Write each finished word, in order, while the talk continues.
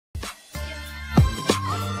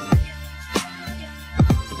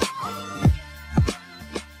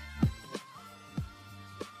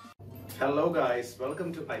Hello guys,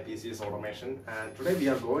 welcome to IPCS Automation, and today we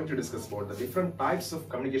are going to discuss about the different types of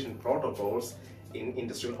communication protocols in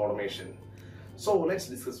industrial automation. So let's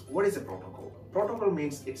discuss what is a protocol. Protocol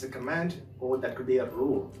means it's a command, or that could be a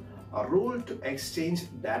rule to exchange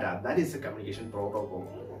data. That is a communication protocol.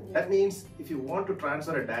 That means if you want to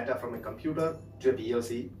transfer a data from a computer to a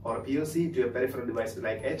PLC, or a PLC to a peripheral device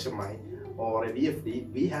like HMI or a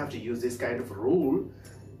VFD, we have to use this kind of rule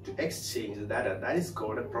to exchange the data. That is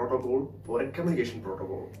called a protocol or a communication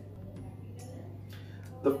protocol.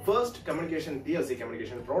 The first PLC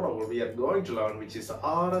communication protocol we are going to learn, which is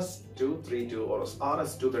RS-232 or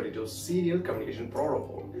RS-232 serial communication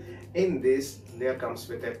protocol. In this, there comes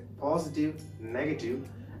with a positive, negative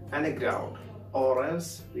and a ground, or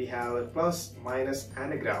else we have a plus, minus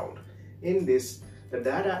and a ground. In this, the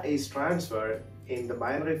data is transferred in the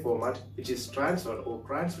binary format, which is transferred or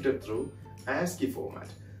transmitted through ASCII format.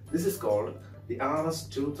 This is called the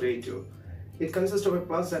RS-232. It consists of a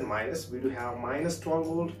plus and minus. We do have minus 12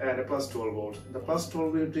 volt and a plus 12 volt. The plus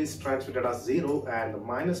 12 volt is transmitted as 0 and the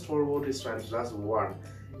minus 12 volt is transmitted as 1.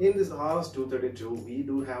 In this RS-232, we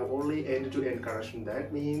do have only end-to-end connection.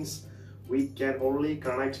 That means we can only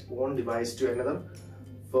connect one device to another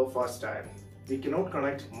for first time. We cannot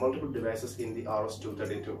connect multiple devices in the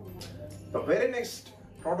RS-232. The very next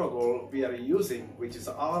protocol we are using, which is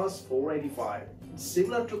RS-485,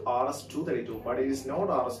 similar to RS-232, but it is not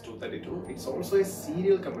RS-232. It's also a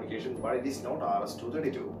serial communication, but it is not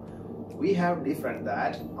RS-232. We have different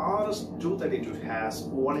that RS-232 has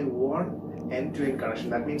only one end-to-end connection.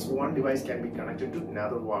 That means one device can be connected to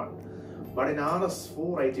another one. But in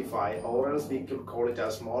RS-485, or else we could call it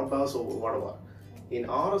as Modbus or whatever, in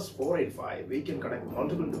RS-485 we can connect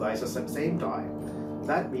multiple devices at the same time.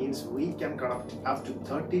 That means we can connect up to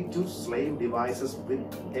 32 slave devices with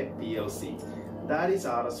a PLC. That is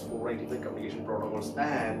RS-485 communication protocols.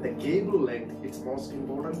 And the cable length, it's most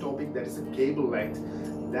important topic, that is the cable length.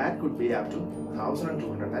 That could be up to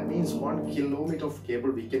 1200. That means 1 kilometer of cable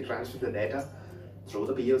we can transfer the data through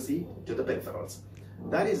the PLC to the peripherals.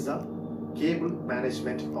 That is the cable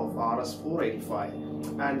management of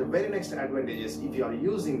RS-485. And the very next advantage is, if you are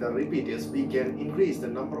using the repeaters, we can increase the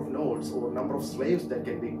number of nodes or number of slaves that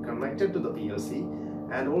can be connected to the PLC,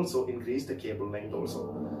 and also increase the cable length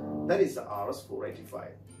also. That is the RS-485.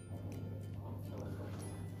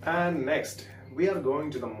 And next, we are going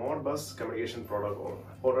to the Modbus communication protocol,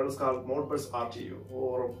 or else called Modbus RTU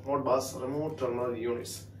or Modbus remote terminal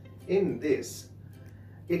units. In this,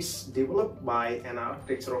 it's developed by an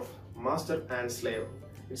architecture of master and slave.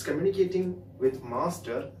 It's communicating with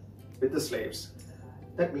master with the slaves.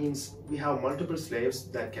 That means we have multiple slaves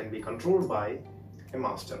that can be controlled by a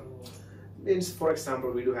master. Means, for example,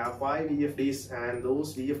 we do have 5 VFDs, and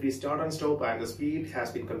those VFDs start and stop, and the speed has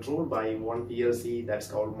been controlled by one PLC, that's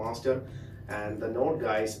called master, and the node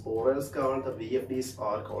guys, or else called the VFDs,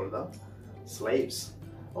 are called the slaves.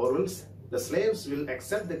 Or else the slaves will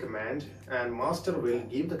accept the command and master will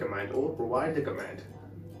give the command or provide the command.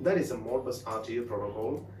 That is a Modbus RTU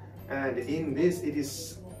protocol, and in this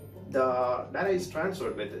the data is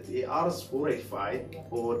transferred with the RS-485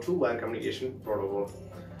 or two-wire communication protocol.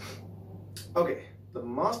 Okay, the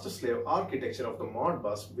master-slave architecture of the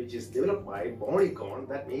Modbus, which is developed by Modicon.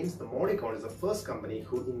 That means the Modicon is the first company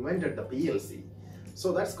who invented the PLC.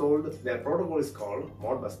 So that's called, their protocol is called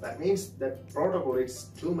Modbus. That means that protocol is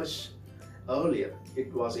too much earlier.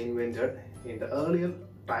 It was invented in the earlier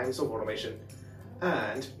times of automation,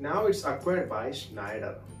 and now it's acquired by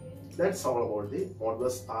Schneider. That's all about the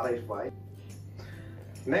Modbus R85.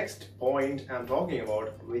 Next point I'm talking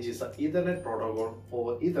about, which is the Ethernet protocol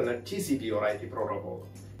or Ethernet TCP or IP protocol.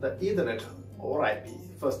 The Ethernet or IP,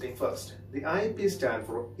 first thing first, the IP stands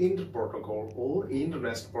for Inter-Protocol or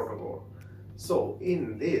Internet Protocol. So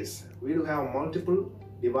in this, we do have multiple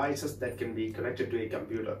devices that can be connected to a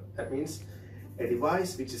computer. That means a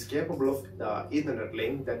device which is capable of the Ethernet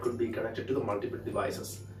link that could be connected to the multiple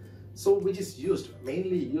devices. So which is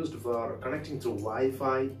mainly used for connecting through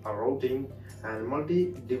Wi-Fi, routing and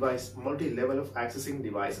multi-level of accessing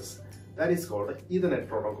devices. That is called the Ethernet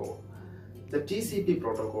protocol. The TCP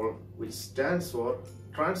protocol, which stands for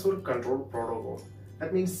Transfer Control Protocol.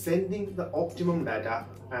 That means sending the optimum data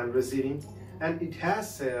and receiving, and it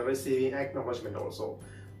has a receiving acknowledgement also.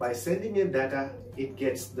 By sending in data,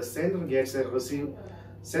 the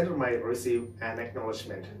sender might receive an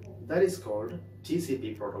acknowledgement. That is called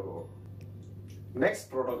TCP protocol. Next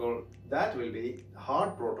protocol, that will be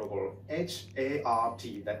HART protocol, HART.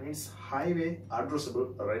 That means Highway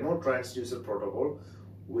Addressable Remote Transducer Protocol,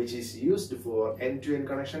 which is used for end-to-end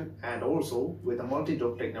connection and also with a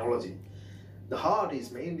multi-dock technology. The HART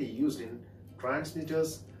is mainly used in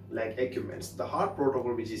transmitters, like equipments. The hard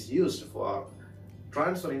protocol which is used for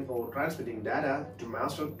transferring or transmitting data to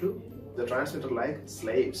master to the transmitter like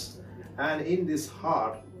slaves. And in this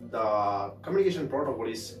hard, the communication protocol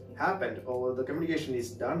is happened or the communication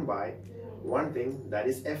is done by one thing, that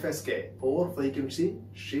is FSK or frequency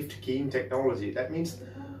shift keying technology. That means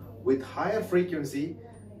with higher frequency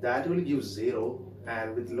that will give 0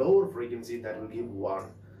 and with lower frequency that will give 1.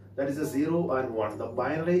 That is a 0 and 1. The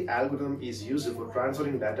binary algorithm is used for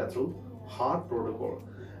transferring data through hard protocol.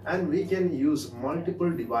 And we can use multiple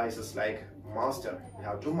devices like master. We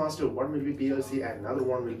have two master, one will be PLC and another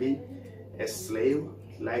one will be a slave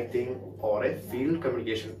like thing or a field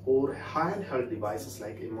communication or handheld devices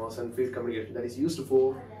like immersion field communication that is used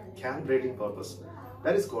for calibrating purpose.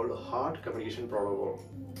 That is called hard communication protocol.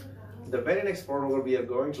 The very next protocol we are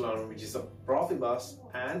going to learn, which is a Profibus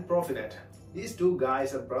and Profinet. These two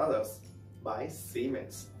guys are brothers by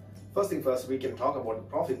Siemens. First thing first, we can talk about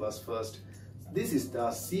the Profibus first. This is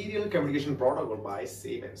the serial communication protocol by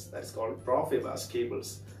Siemens. That is called Profibus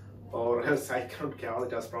cables, or else I cannot call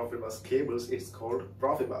it as Profibus cables, it's called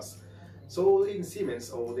Profibus. So in Siemens,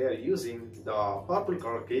 they are using the purple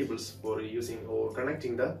color cables for using or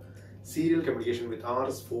connecting the serial communication with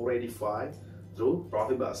RS-485 through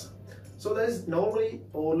Profibus. So that is normally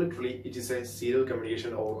or literally it is a serial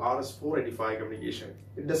communication or RS-485 communication.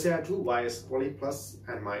 It does have two wires, only plus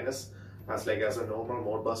and minus, as like as a normal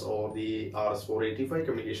Modbus or the RS-485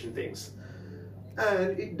 communication things.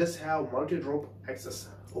 And it does have multi-drop access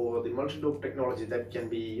or the multi-drop technology that can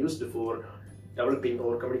be used for developing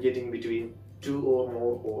or communicating between 2 or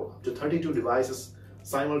more or up to 32 devices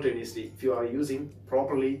simultaneously if you are using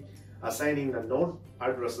properly assigning the node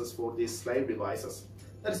addresses for these slave devices.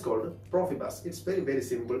 That is called Profibus. It's very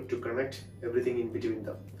simple to connect everything in between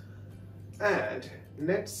them. And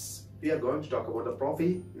next we are going to talk about the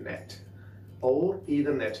Profinet or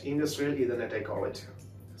Ethernet, industrial Ethernet I call it.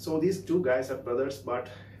 So these two guys are brothers, but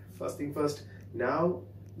first thing first, now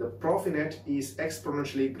the Profinet is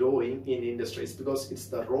exponentially growing in industries because it's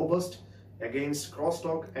the robust against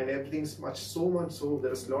crosstalk and everything's much so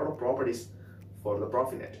there is a lot of properties for the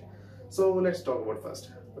Profinet. So let's talk about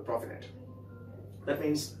first the Profinet. That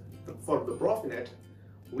means for the Profinet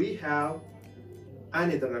we have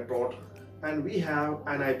an Ethernet port and we have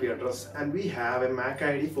an IP address and we have a MAC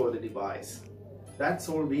ID for the device. That's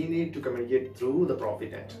all we need to communicate through the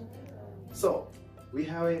Profinet. So we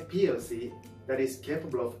have a PLC that is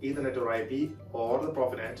capable of Ethernet or IP or the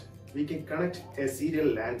Profinet. We can connect a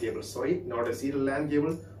serial LAN cable, sorry, not a serial LAN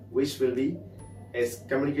cable, which will be a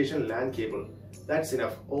communication LAN cable. That's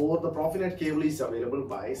enough. Or the Profinet cable is available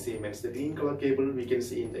by Siemens. The green color cable we can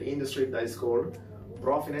see in the industry, that is called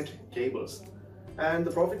Profinet cables. And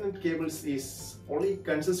the Profinet cables is only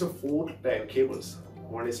consists of 4 type cables.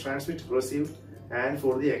 One is transmit, receive, and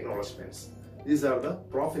for the acknowledgements. These are the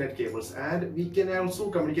Profinet cables, and we can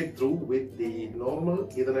also communicate through with the normal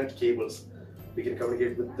Ethernet cables. We can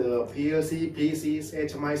communicate with the PLC, PCs,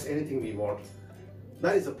 HMIs, anything we want.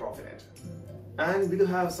 That is the Profinet. And we do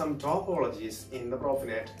have some topologies in the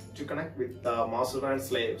Profinet to connect with the master and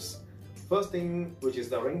slaves. First thing, which is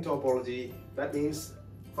the ring topology, that means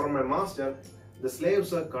from a master, the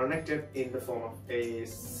slaves are connected in the form of a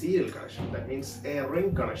serial connection, that means a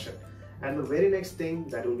ring connection. And the very next thing,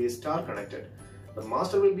 that will be star connected. The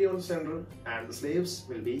master will be on the center and the slaves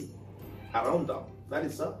will be around them. That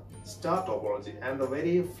is the star topology. And the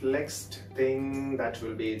very flexed thing, that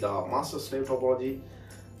will be the master slave topology.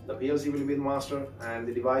 The PLC will be the master and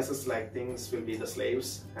the devices like things will be the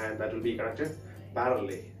slaves, and that will be connected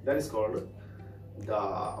parallelly. That is called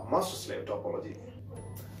the master slave topology.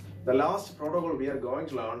 The last protocol we are going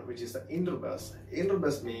to learn, which is the Interbus.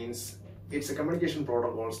 Interbus means it's a communication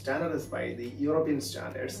protocol standardized by the European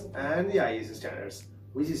standards and the IEC standards,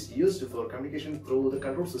 which is used for communication through the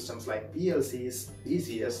control systems like PLCs,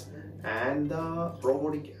 DCS, and the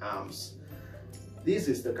robotic arms. This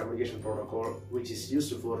is the communication protocol which is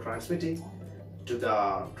used for transmitting to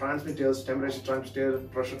the transmitters, temperature transmitter,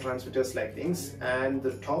 pressure transmitters like things, and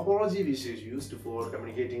the topology which is used for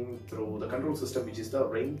communicating through the control system, which is the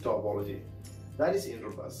ring topology. That is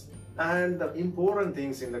Interbus. And the important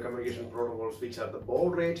things in the communication protocols, which are the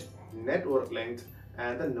baud rate, network length,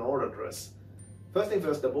 and the node address. First thing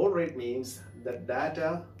first, the baud rate means the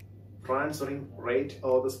data transferring rate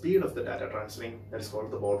or the speed of the data transferring, that is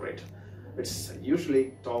called the baud rate. It's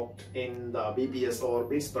usually talked in the bps or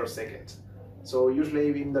bits per second. So usually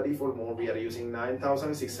in the default mode we are using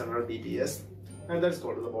 9600 bps, and that's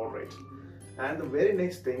called the baud rate. And the very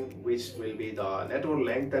next thing, which will be the network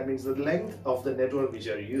length, that means the length of the network which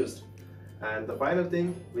are used. And the final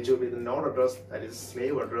thing, which will be the node address, that is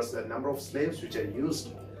slave address, the number of slaves which are used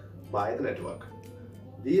by the network.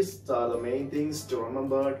 These are the main things to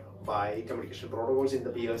remember by communication protocols in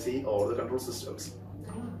the PLC or the control systems.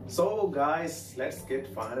 So guys, let's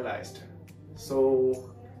get finalized.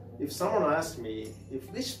 So if someone asks me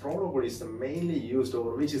if which protocol is the mainly used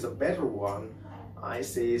or which is a better one, I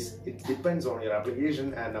say it depends on your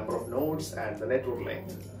application and number of nodes and the network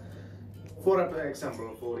length. For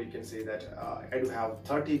example, you can say that I do have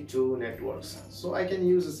 32 networks, so I can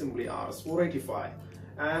use simply RS485,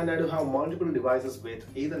 and I do have multiple devices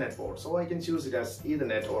with Ethernet port, so I can choose it as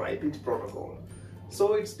Ethernet or IP protocol.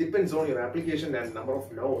 So it depends on your application and number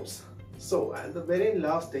of nodes. So, and the very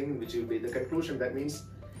last thing, which will be the conclusion, that means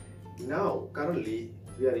now currently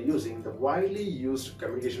we are using the widely used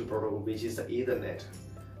communication protocol, which is the Ethernet,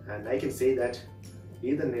 and I can say that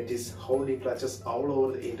Ethernet is holding clutches all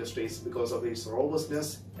over the industries because of its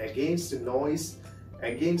robustness against noise,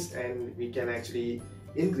 and we can actually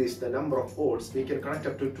increase the number of ports. We can connect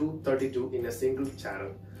up to 232 in a single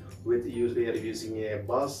channel. With we are using a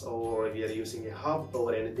bus or we are using a hub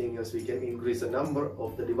or anything else, we can increase the number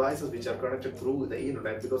of the devices which are connected through the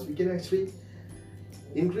internet, because we can actually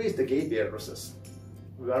increase the gateway addresses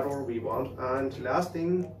wherever we want. And last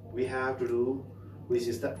thing we have to do, which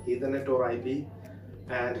is the Ethernet or IP.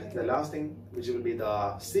 And the last thing, which will be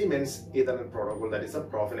the Siemens Ethernet protocol, that is a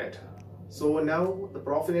Profinet. So now the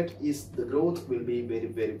Profinet is, the growth will be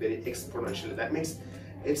very exponential. That means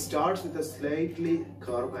it starts with a slightly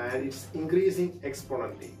curve and it's increasing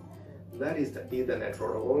exponentially. That is the Ethernet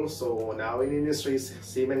protocol. So now in industries,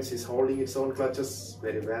 Siemens is holding its own clutches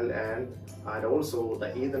very well, and also the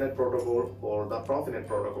Ethernet protocol or the Profinet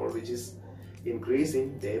protocol, which is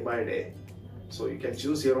increasing day by day. So you can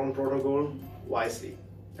choose your own protocol wisely.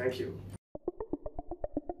 Thank you.